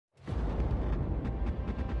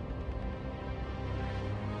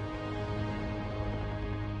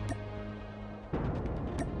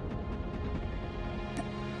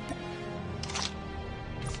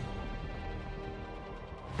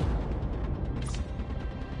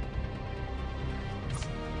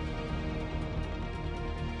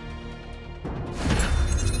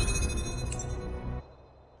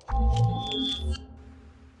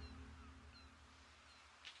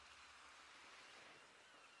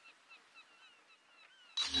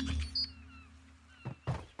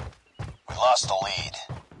lost the lead.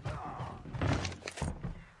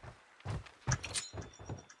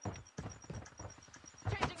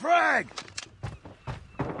 Frag!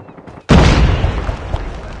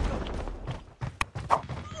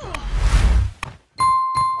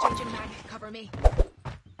 Changing mag, cover me.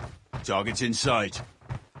 Target's in sight.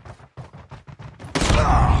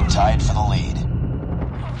 Tied for the lead.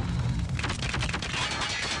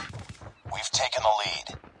 We've taken the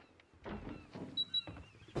lead.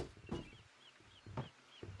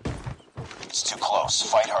 It's too close.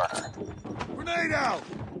 Fight harder. Grenade out!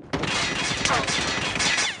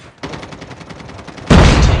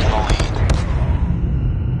 Taken the lead.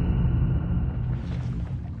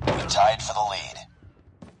 We tied for the lead.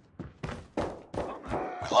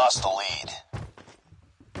 We lost the lead.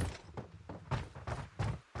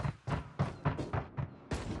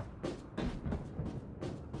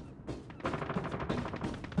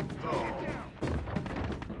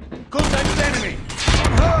 Contact with enemy!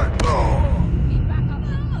 I'm hurt! Need backup.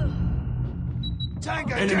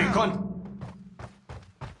 Tango Enemy down. con.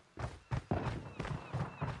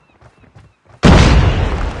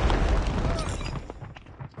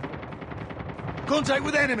 Contact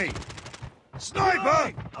with enemy!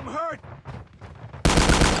 Sniper! I'm hurt!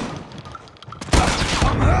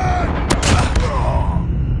 I'm hurt!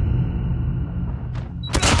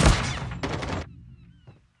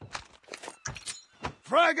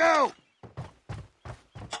 Frag out!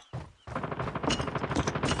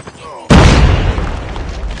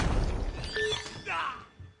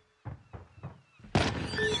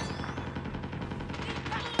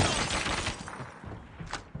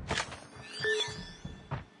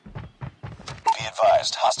 Be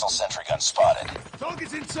advised, hostile sentry gun spotted.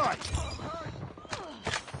 Target's in sight!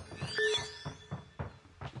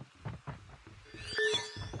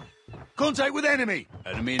 Contact with enemy!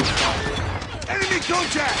 Enemy in sight! Enemy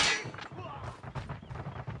contact!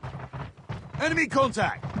 Enemy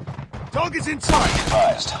contact! Target's in Be sight!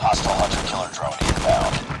 advised, hostile hunter-killer drone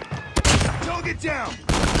inbound. Target down!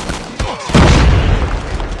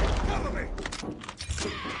 Cover me!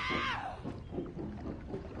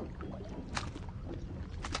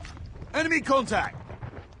 Enemy contact!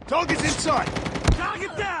 Target's in sight!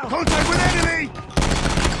 Target down! Contact with enemy!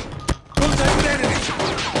 Contact with enemy!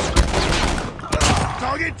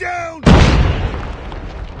 Target down!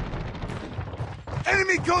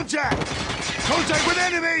 Enemy contact! Contact with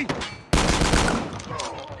enemy!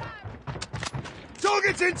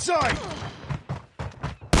 Target's in sight!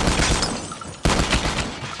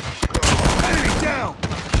 Enemy down!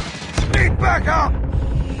 Need backup!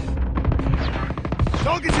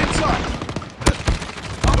 Target's in sight!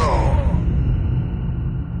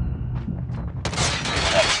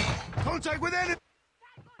 Contact with enemy!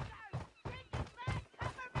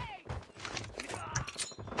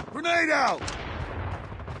 Grenade out!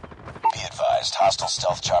 Be advised, hostile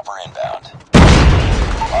stealth chopper inbound.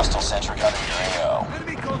 Hostile sentry gun in your AO.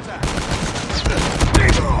 Enemy contact!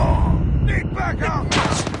 Need backup!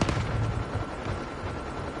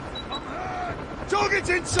 Target's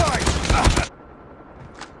in sight!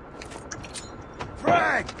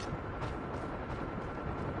 Frag!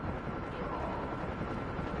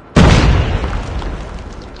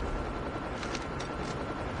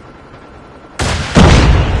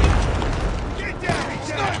 Get down!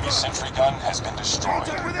 Enemy sentry gun has been destroyed.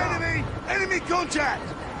 Contact with enemy! Enemy contact!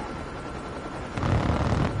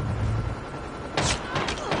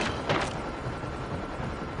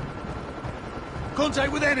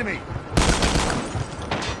 Contact with enemy!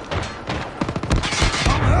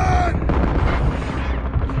 I'm hurt!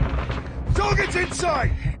 Target's in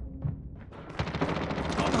sight!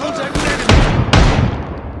 Contact with enemy!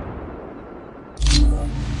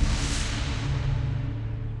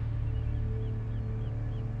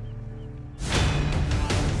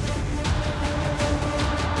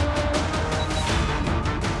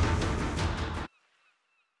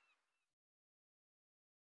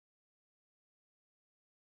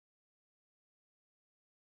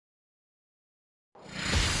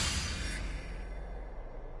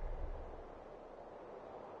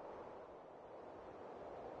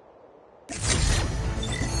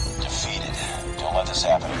 Defeated. Don't let this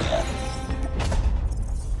happen again.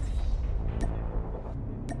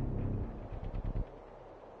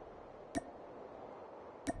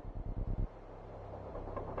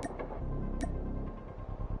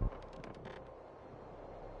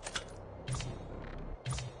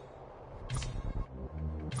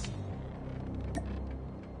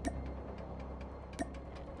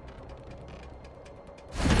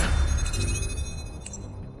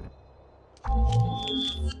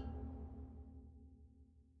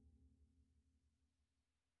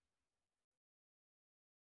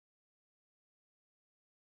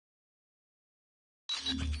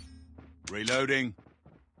 Reloading.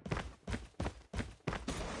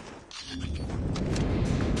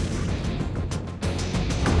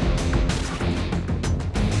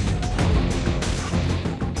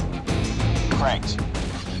 Cranked.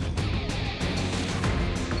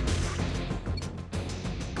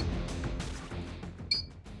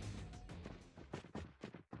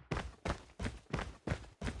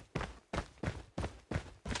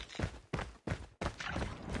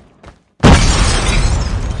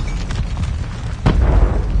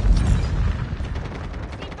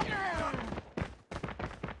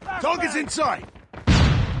 Target's in sight.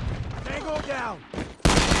 Tango down.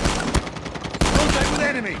 Contact with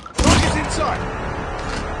enemy. Target's in sight.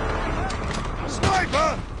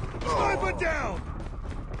 Sniper! Sniper down!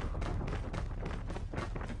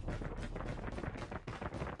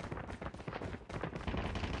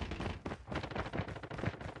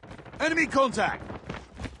 Enemy contact.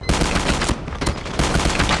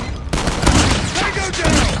 Tango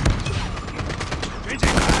down!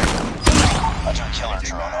 Changing back. Hunter-killer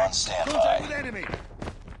drone on standby. Contact with enemy.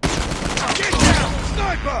 Get down!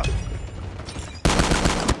 Sniper!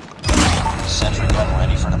 Sentry gun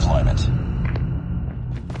ready for deployment.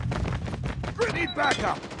 Need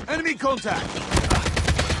backup. Enemy contact.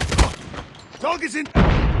 Target's in.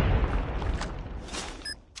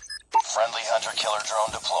 Friendly hunter-killer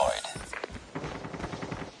drone deployed.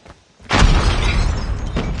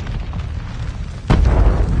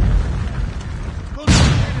 Contact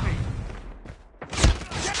with enemy.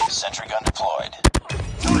 Sentry gun deployed.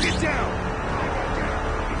 Target down.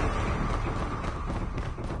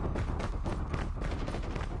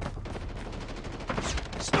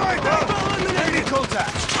 Sniper! Enemy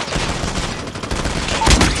contact!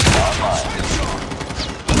 Online.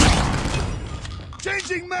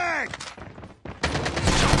 Changing mag!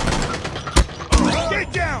 Get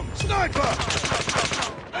down! Sniper!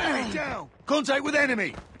 Enemy down! Contact with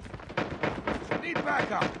enemy! Need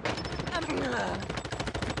backup!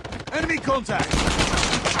 Enemy contact!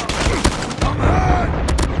 I'm hurt!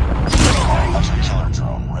 Hunter-killer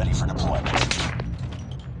drone ready for deployment.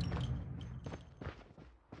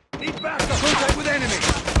 Need backup! Contact with enemy!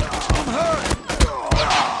 I'm hurt!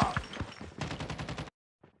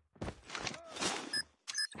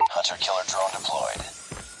 Hunter-killer drone deployed.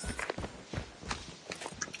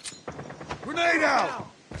 Grenade out!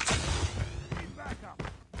 Need backup!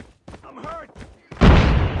 I'm hurt!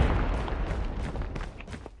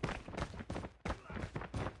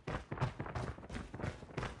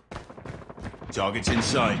 Target's in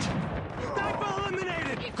sight. Sniper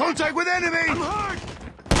eliminated! Contact with enemy! I'm hurt!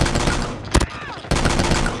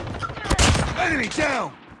 Enemy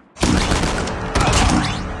down!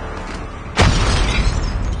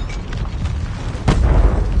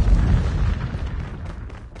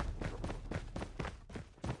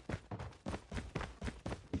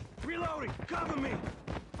 Reloading! Cover me!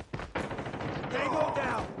 Tango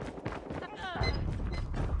down! I'm hurt!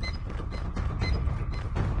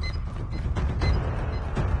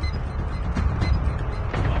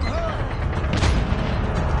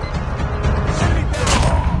 Enemy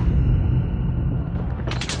down!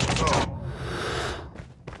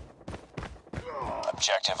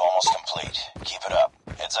 Objective almost complete. Keep it up.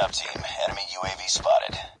 Heads up, team. Enemy UAV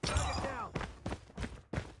spotted.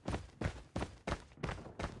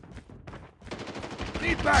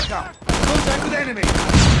 Need backup! Contact with enemy!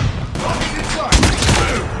 Target inside!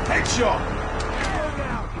 Headshot!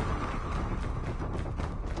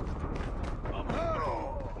 I'm hurt!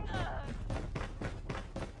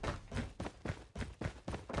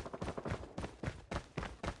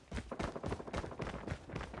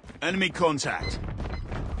 Enemy contact!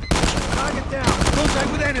 Target down!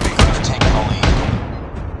 Contact with enemy! Taking the lead.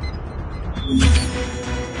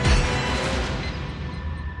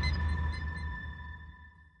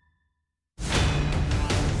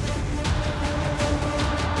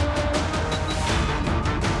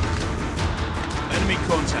 Enemy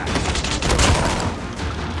contact!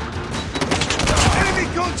 Enemy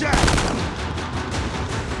contact!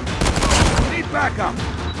 Need backup!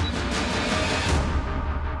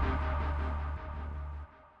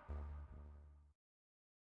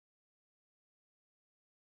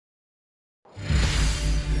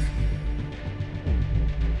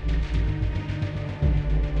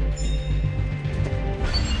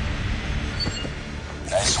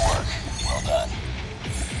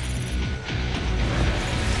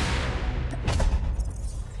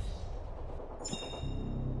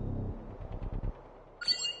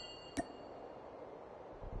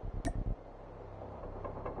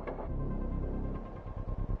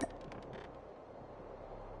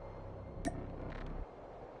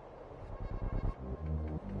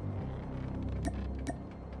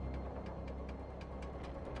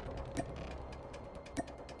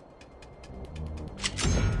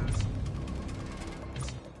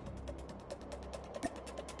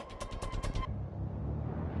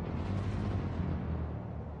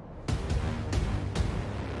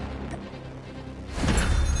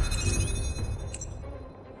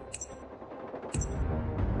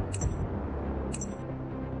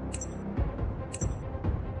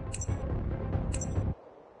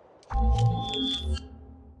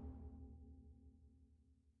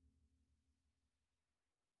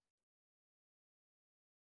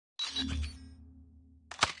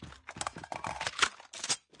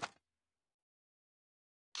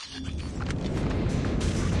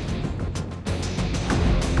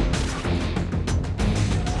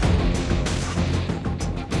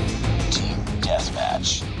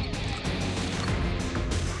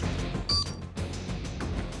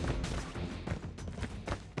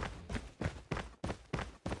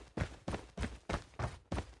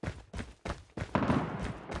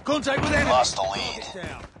 Contact with enemy. Lost the lead.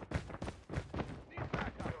 Down.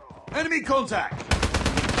 Enemy contact.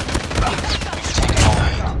 We've taken the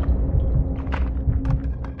lead.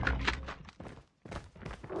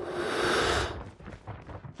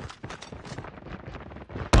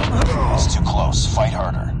 It's too close. Fight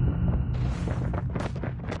harder.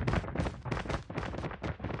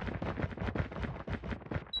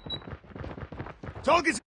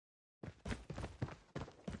 Target's...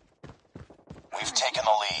 We've taken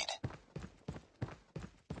the lead.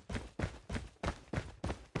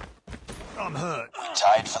 I'm hurt. We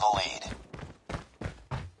tied for the lead.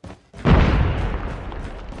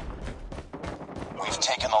 We've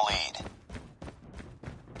taken the lead.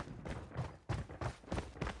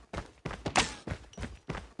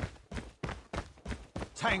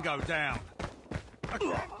 Tango down.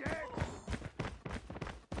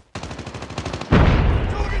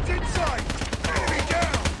 Target's inside. Enemy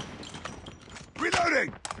down.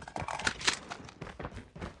 Reloading.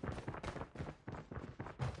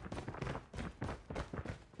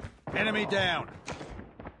 Enemy down.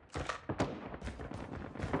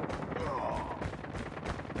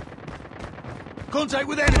 Contact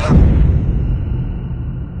with enemy.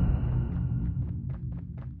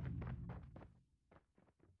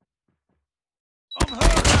 I'm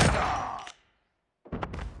hurt.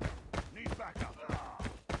 Need backup.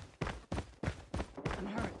 I'm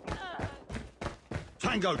hurt.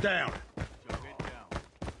 Tango down.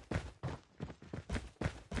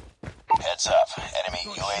 Heads up. Enemy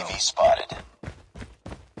UAV spotted.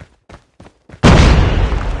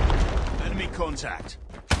 Enemy contact.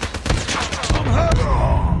 I'm hurt.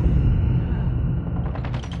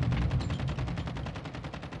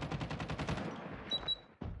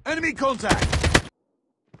 Enemy contact.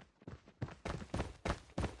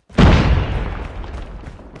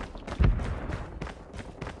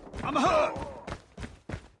 I'm hurt.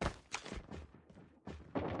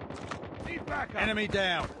 Need backup. Enemy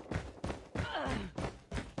down.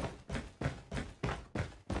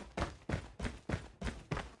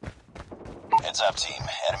 Heads up, team.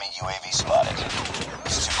 Enemy UAV spotted.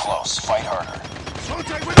 It's too close. Fight harder.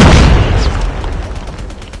 Contact with...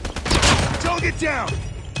 Target down.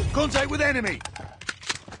 Contact with enemy.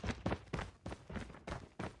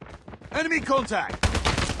 Enemy contact.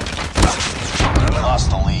 We lost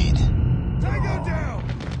the lead. Tango down.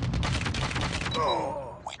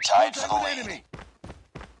 We tied for the lead. Enemy.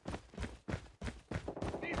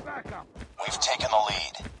 Need backup. We've taken the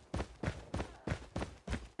lead.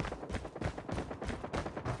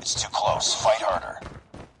 It's too close. Fight harder.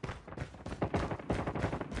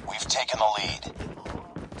 We've taken the lead.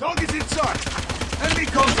 Target's inside. Enemy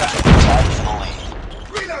contact. Tied for the lead.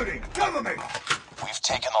 Reloading. Cover me. We've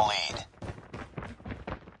taken the lead.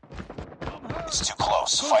 It's too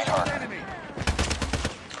close. Fight harder. Enemy.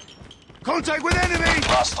 Contact with enemy.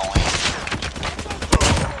 Lost the lead.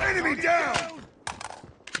 Enemy down.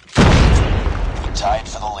 We tied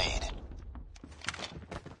for the lead.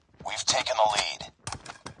 We've taken the lead.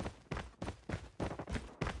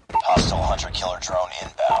 Hostile hunter-killer drone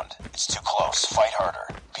inbound. It's too close. Fight harder.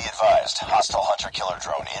 Be advised. Hostile hunter-killer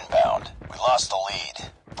drone inbound. We lost the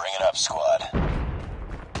lead. Bring it up, squad.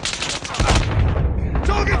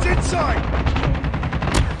 Target's inside.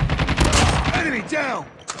 Enemy down.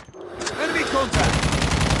 Enemy contact.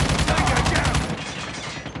 Tango down.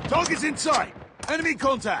 Target's inside. Enemy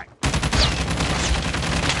contact.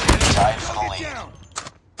 Tied for the lead. Down.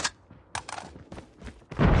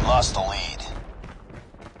 We lost the lead.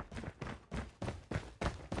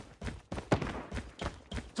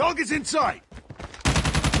 Target's in sight.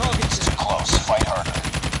 Target's too close. Fight harder.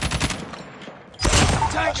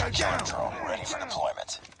 Tango Hunter-killer down. drone ready for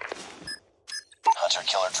deployment.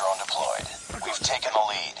 Hunter-killer drone deployed. We've taken the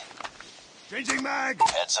lead. Changing mag.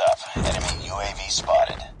 Heads up. Enemy UAV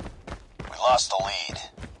spotted. We lost the lead.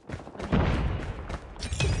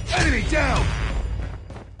 Enemy down.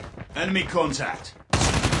 Enemy contact.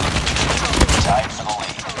 Tied for the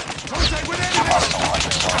lead. Contact with enemy. Hostile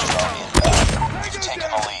hunter-killer drone inbound. We've taken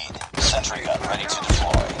the lead. Sentry gun ready to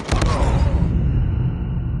deploy.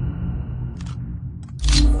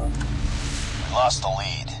 We lost the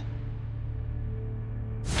lead.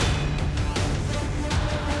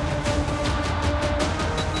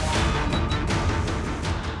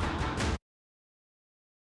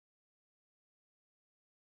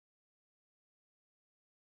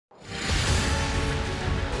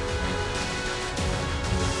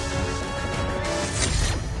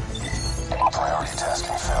 Priority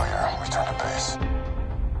tasking failure. Return to base.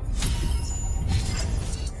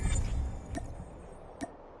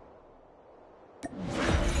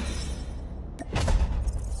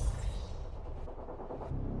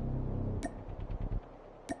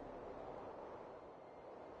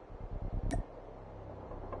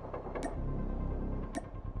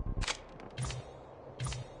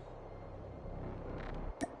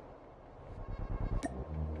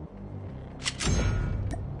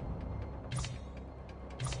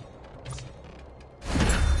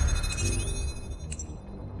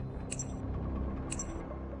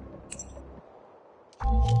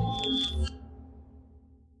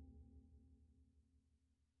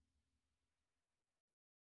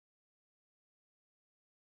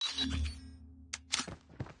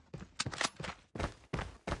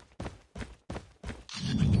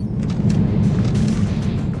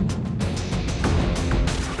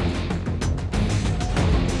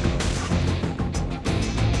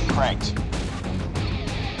 tanked.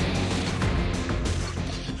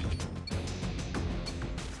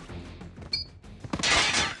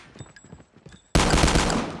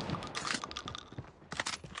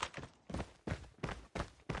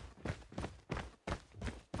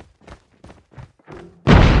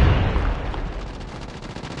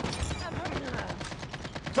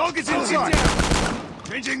 Target's inside!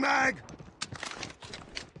 Changing mag!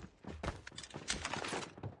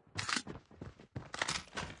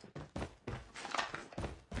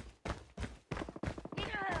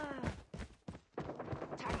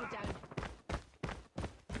 Tango down.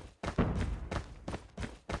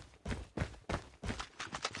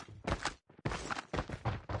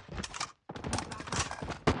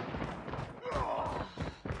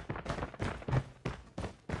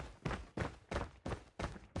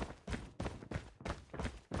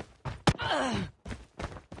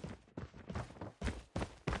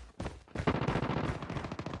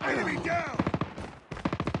 Enemy down!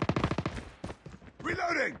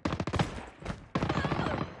 Reloading!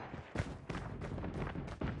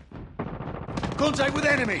 Contact with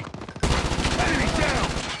enemy! Enemy down!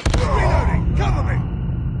 Reloading! Cover me!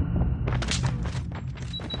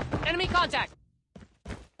 Enemy contact!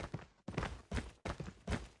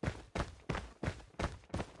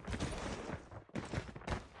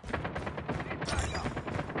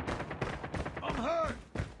 I'm hurt!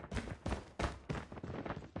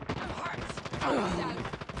 Down.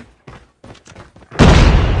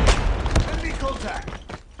 Enemy contact!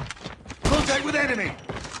 Contact with enemy!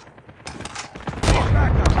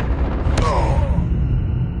 Back up!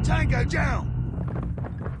 Tango down!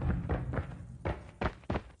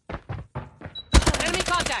 Enemy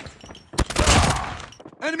contact!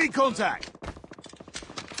 Enemy contact!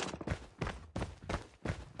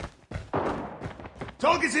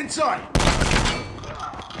 Target's in sight!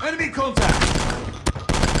 Enemy contact!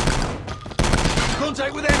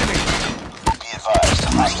 Contact with enemy! Be advised,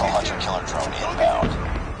 hostile hunter-killer drone inbound.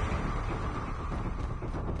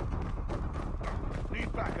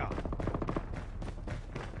 Need backup.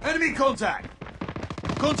 Enemy contact!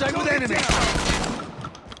 Contact with enemy!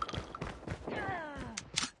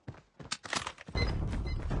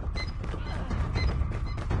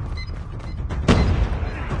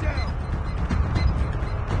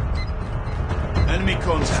 Enemy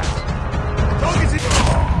contact! Target's in...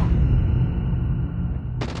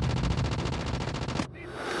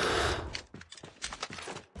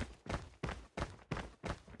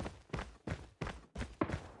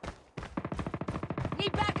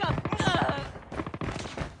 Need backup!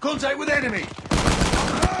 Contact with enemy!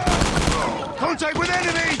 Contact with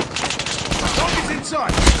enemy! Target's in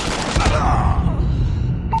sight!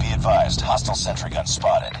 Be advised, hostile sentry gun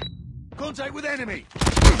spotted. Contact with enemy!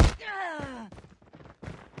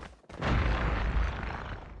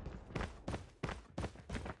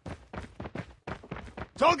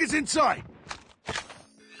 Target's in sight!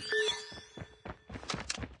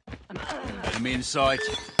 Enemy in sight.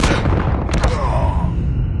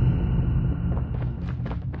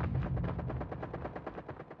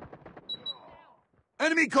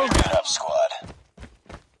 Enemy Good contact! up, squad.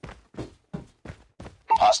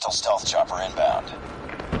 Hostile stealth chopper inbound.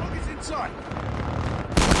 Target's in sight!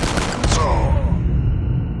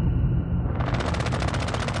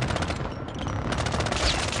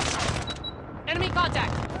 Enemy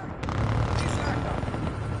contact!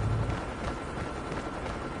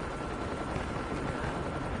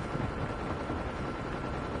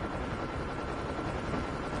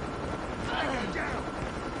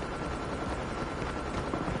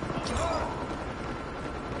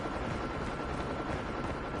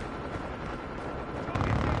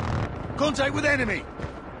 Contact with enemy!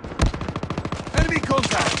 Enemy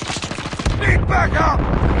contact! Need backup!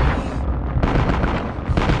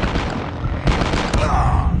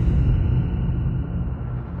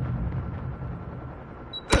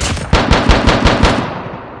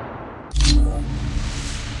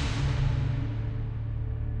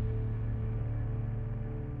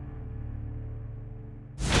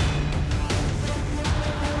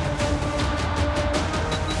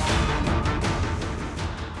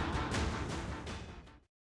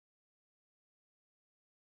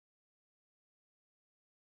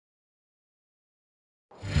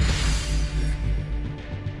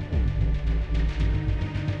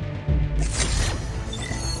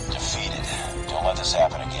 Defeated. Don't let this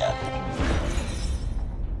happen again.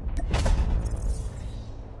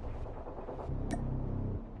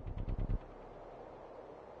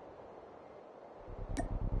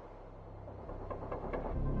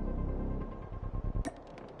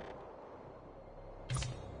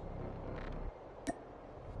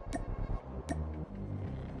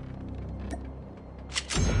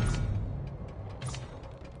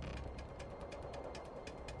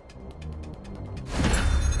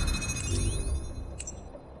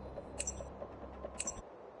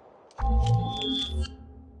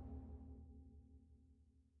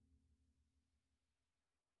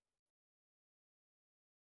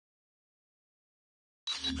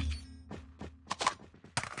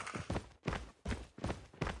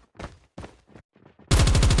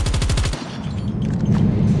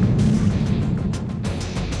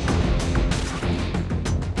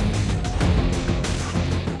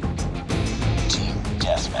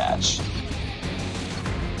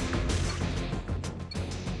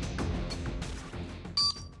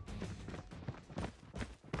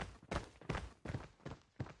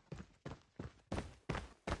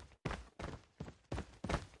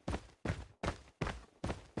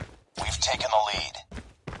 taken the lead.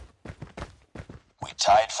 We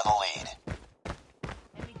tied for the lead.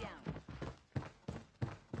 Enemy down.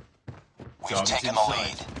 We've Target's taken the inside.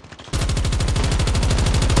 lead.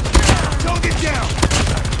 Target down!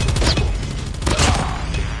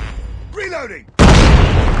 Reloading!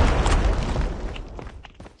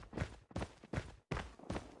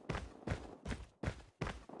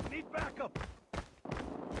 Need backup!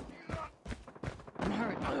 I'm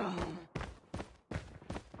hurt.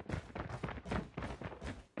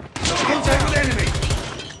 Contact with enemy!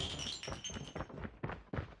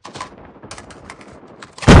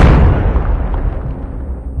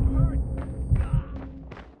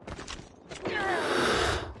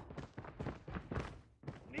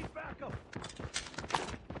 Need backup!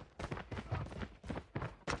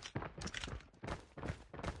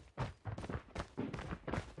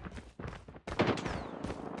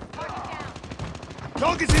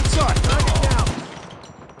 Target's inside! Target down!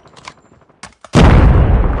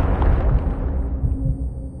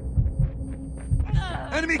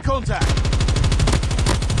 Enemy contact!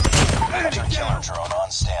 Enemy Hunter killer down! drone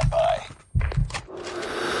on standby.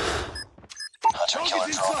 Hunter killer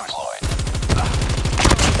Target's drone inside. deployed.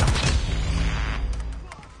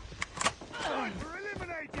 Sniper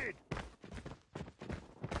eliminated!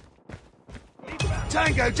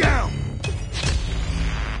 Tango down!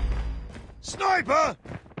 Sniper!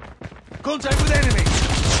 Contact with enemy!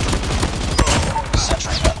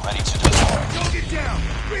 Sentry gun ready to deploy. Target down!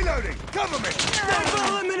 Reloading! Cover me! Sniper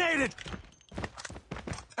eliminated!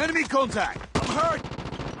 Enemy contact! I'm hurt!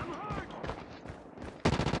 I'm hurt!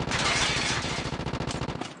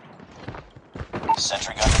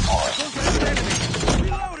 Sentry gun deployed. Contact with enemy!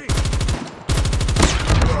 Reloading!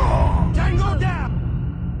 Tango down!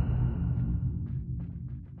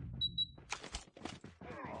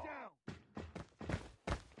 Enemy down!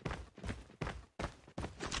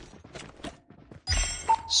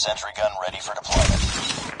 Sentry gun ready for deployment.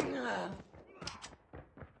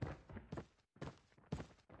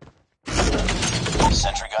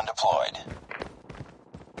 Sentry gun deployed.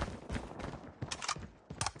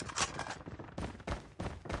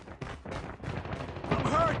 I'm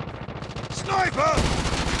hurt! Sniper!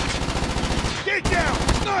 Get down!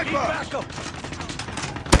 Sniper! Backup!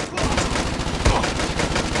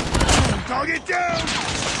 Target down!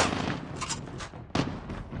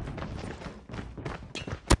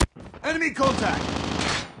 Enemy contact!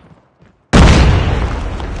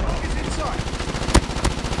 Target's inside!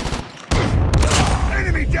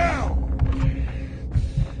 Enemy down!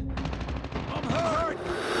 I'm hurt!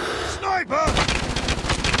 Sniper!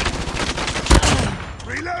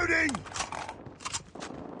 Reloading!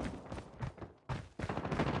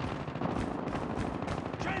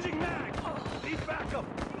 Changing mag! Need backup!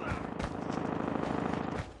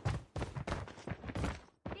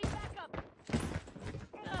 Need backup.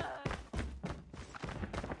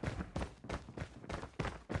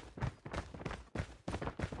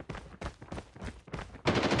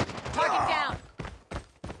 Target down.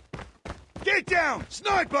 Get down!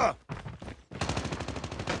 Sniper!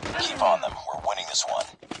 Keep on them. We're winning this one.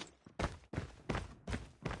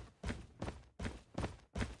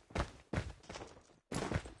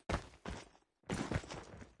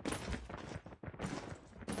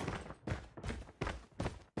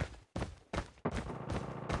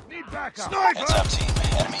 Need backup! Sniper! Heads up, team.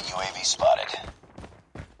 Enemy UAV spotted.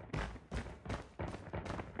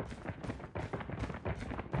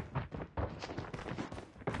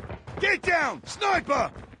 Get down!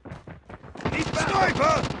 Sniper! Need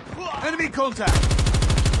backup! Sniper! Enemy contact!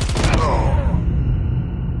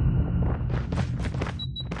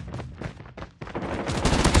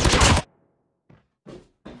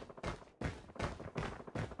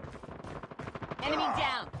 Enemy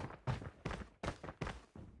down.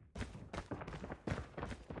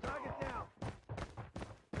 Target down!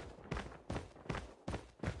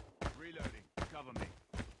 Reloading. Cover me.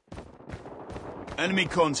 Enemy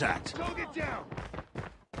contact. Target down!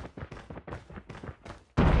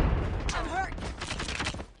 I'm hurt.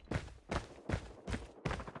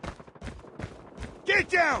 Get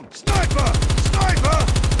down! Sniper! Sniper!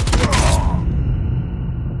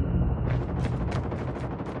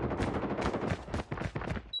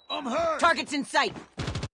 I'm hurt! Target's in sight.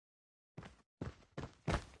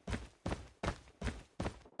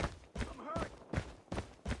 I'm hurt!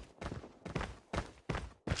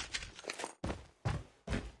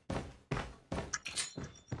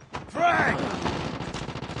 Frag!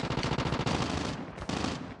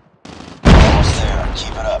 Almost there.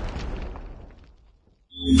 Keep it up.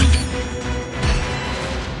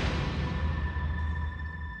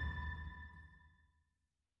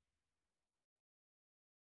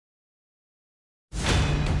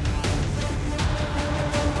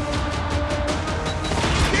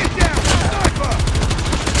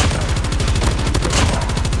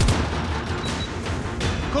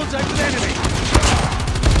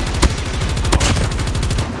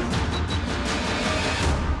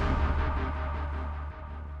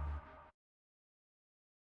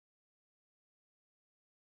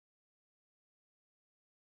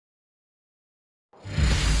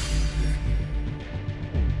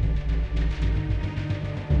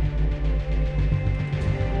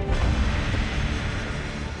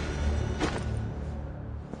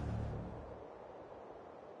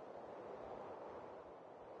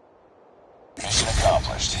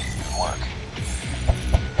 accomplished. Good work.